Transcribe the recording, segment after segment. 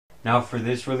Now for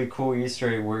this really cool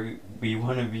Easter egg, we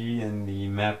want to be in the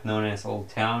map known as Old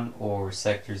Town or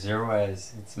Sector Zero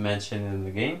as it's mentioned in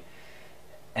the game.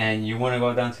 And you want to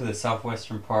go down to the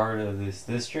southwestern part of this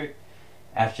district.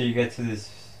 After you get to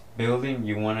this building,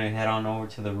 you want to head on over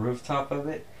to the rooftop of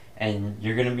it. And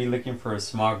you're going to be looking for a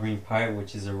small green pipe,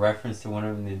 which is a reference to one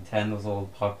of Nintendo's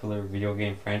old popular video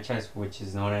game franchise, which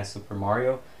is known as Super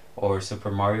Mario or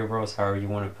Super Mario Bros, however you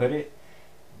want to put it.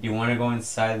 You want to go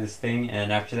inside this thing,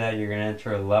 and after that you're going to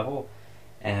enter a level,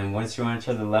 and once you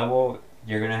enter the level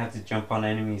you're going to have to jump on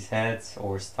enemies heads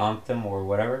or stomp them or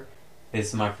whatever. This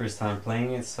is my first time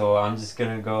playing it, so I'm just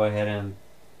going to go ahead and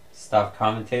stop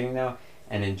commentating now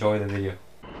and enjoy the video.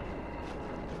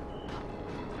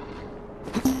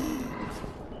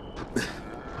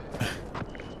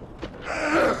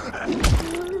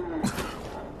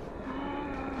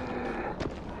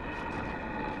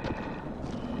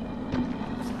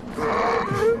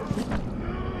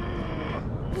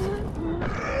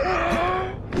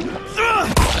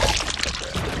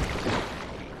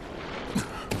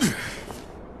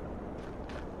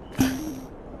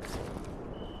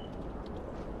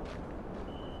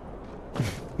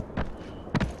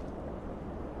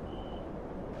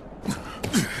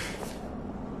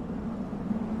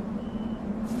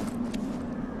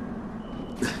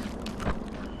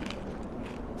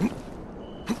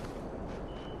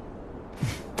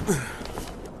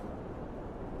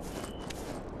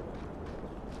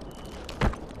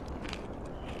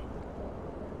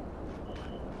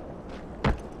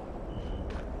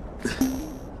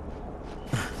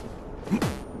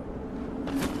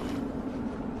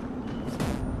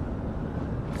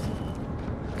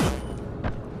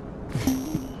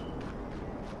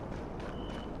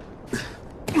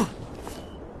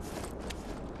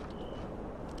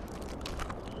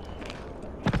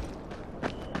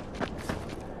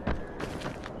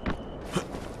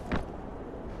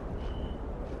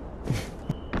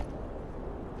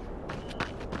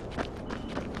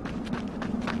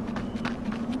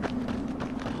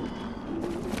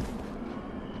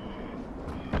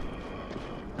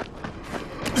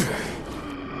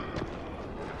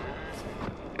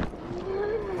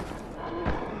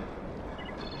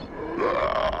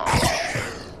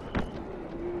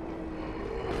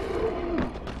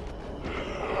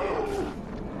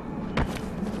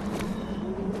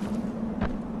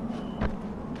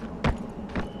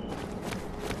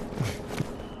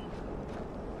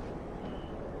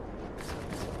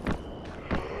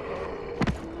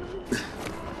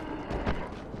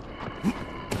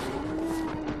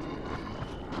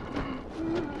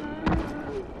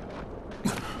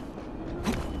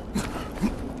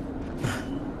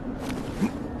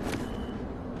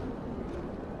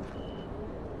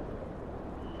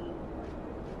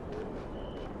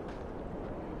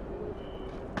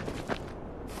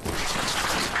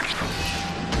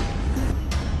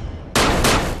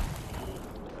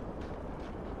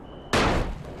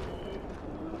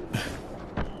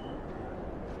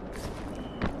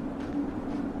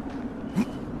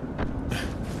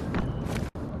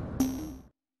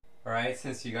 Alright,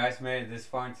 since you guys made it this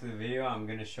far into the video, I'm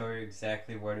going to show you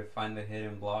exactly where to find the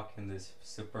hidden block in this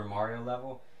Super Mario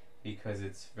level, because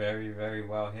it's very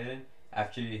well hidden.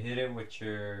 After you hit it with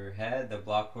your head, the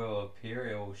block will appear,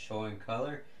 it will show in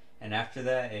color, and after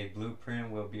that a blueprint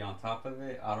will be on top of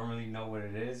it. I don't really know what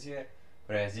it is yet,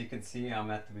 but as you can see I'm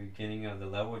at the beginning of the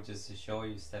level just to show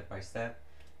you step by step,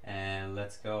 and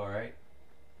let's go. Alright,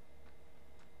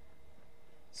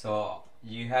 so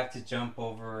you have to jump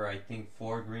over, I think,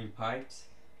 4 green pipes.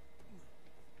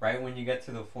 Right when you get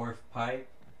to the 4th pipe,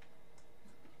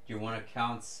 you want to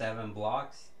count 7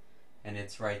 blocks, and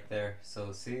it's right there.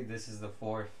 So see, this is the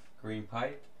 4th green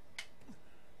pipe,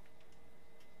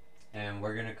 and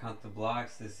we're gonna count the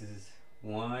blocks. This is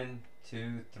 1,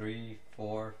 2, 3,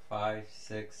 4, 5,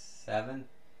 6, 7.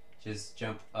 Just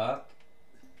jump up,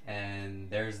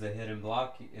 and there's the hidden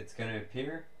block. It's gonna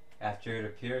appear. After it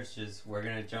appears, we're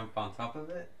gonna jump on top of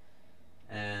it,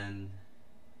 and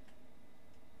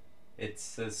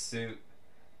it's a suit,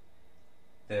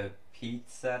 the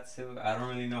Pyza Suit. I don't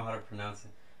really know how to pronounce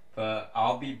it, but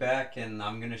I'll be back and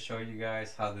I'm gonna show you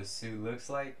guys how the suit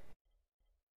looks like.